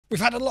We've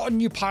had a lot of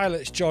new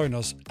pilots join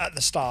us at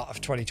the start of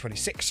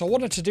 2026, so I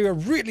wanted to do a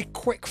really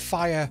quick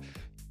fire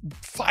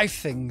 5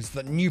 things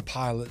that new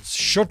pilots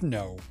should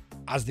know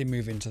as they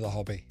move into the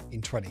hobby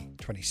in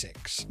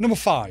 2026. Number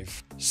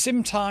 5,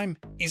 sim time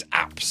is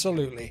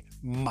absolutely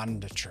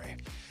mandatory.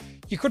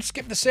 You could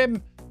skip the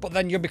sim, but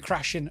then you'll be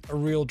crashing a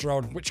real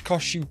drone, which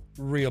costs you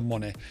real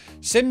money.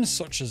 Sims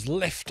such as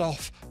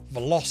Liftoff,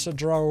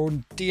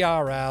 Velocidrone,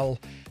 DRL,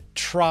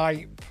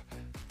 Tryp,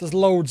 there's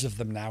loads of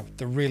them now,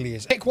 there really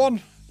is. Pick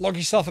one, log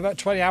yourself about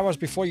 20 hours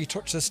before you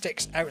touch the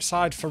sticks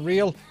outside for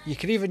real. You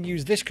can even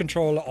use this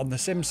controller on the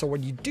sim, so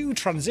when you do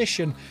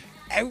transition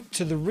out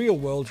to the real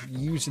world,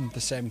 you're using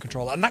the same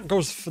controller. And that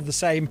goes for the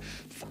same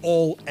for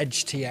all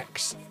Edge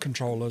TX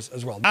controllers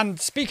as well. And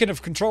speaking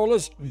of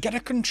controllers, get a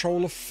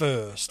controller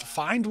first.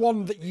 Find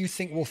one that you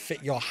think will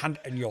fit your hand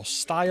and your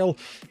style.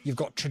 You've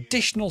got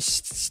traditional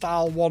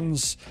style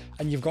ones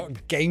and you've got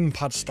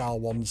gamepad style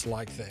ones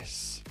like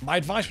this. My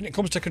advice when it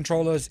comes to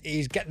controllers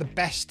is get the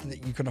best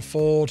that you can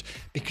afford,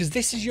 because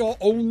this is your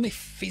only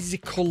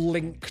physical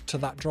link to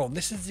that drone.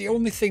 This is the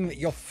only thing that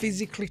you're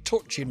physically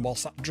touching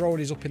whilst that drone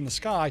is up in the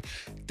sky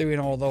doing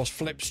all those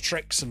flips,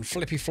 tricks and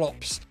flippy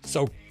flops.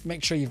 So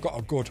make sure you've got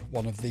a good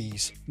one of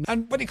these.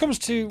 And when it comes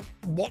to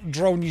what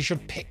drone you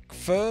should pick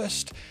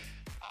first,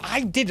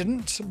 I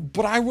didn't,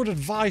 but I would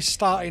advise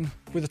starting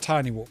with a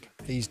tiny whoop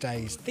these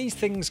days. These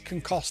things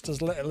can cost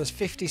as little as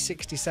 50,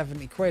 60,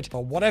 70 quid,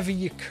 or whatever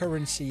your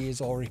currency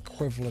is or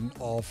equivalent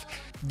of.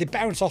 They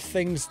bounce off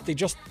things, they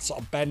just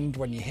sort of bend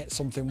when you hit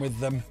something with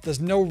them.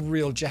 There's no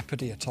real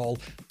jeopardy at all.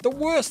 The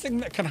worst thing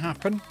that can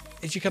happen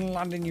is you can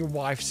land in your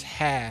wife's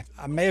hair.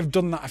 I may have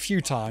done that a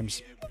few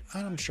times,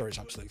 and I'm sure it's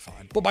absolutely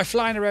fine. But by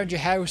flying around your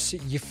house,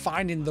 you're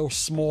finding those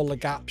smaller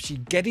gaps, you're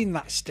getting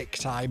that stick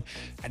time,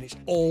 and it's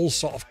all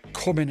sort of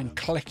coming and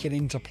clicking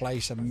into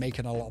place and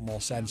making a lot more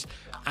sense,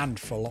 and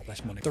for a lot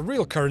less money. The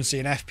real currency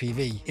in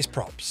FPV is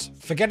props.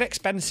 Forget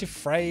expensive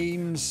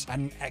frames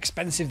and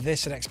expensive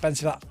this and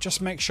expensive that.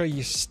 Just make sure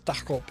you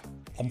stack up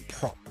on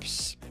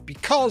props,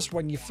 because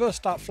when you first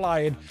start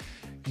flying,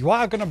 you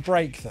are going to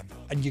break them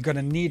and you're going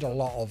to need a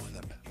lot of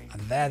them.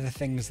 And they're the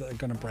things that are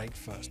going to break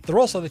first. They're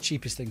also the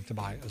cheapest thing to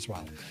buy as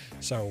well.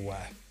 So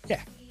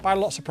yeah, buy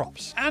lots of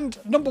props. And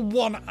number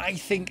 1, I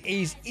think,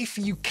 is if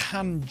you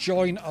can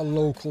join a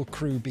local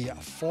crew, be it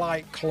a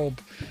flight club,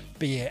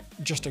 be it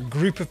just a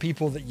group of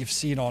people that you've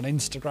seen on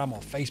Instagram or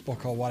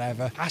Facebook or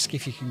whatever, ask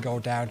if you can go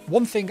down.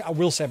 One thing I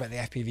will say about the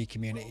FPV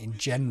community in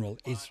general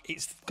is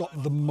it's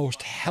got the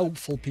most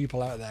helpful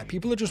people out there.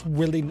 People are just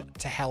willing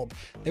to help.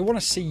 They want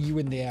to see you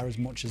in the air as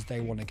much as they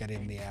want to get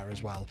in the air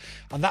as well.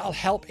 And that'll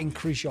help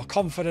increase your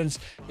confidence,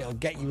 it'll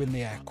get you in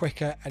the air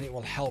quicker, and it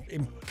will help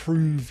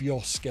improve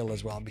your skill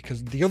as well.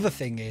 Because the other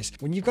thing is,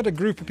 when you've got a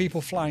group of people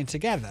flying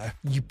together,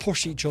 you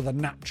push each other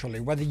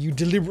naturally. Whether you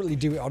deliberately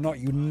do it or not,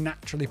 you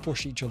naturally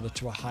push each other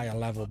to a higher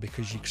level,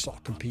 because you're sort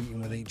of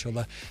competing with each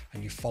other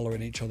and you're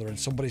following each other, and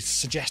somebody's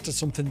suggested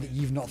something that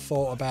you've not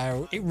thought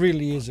about. It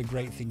really is a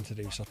great thing to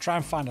do. So try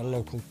and find a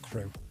local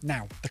crew.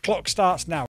 Now, the clock starts now.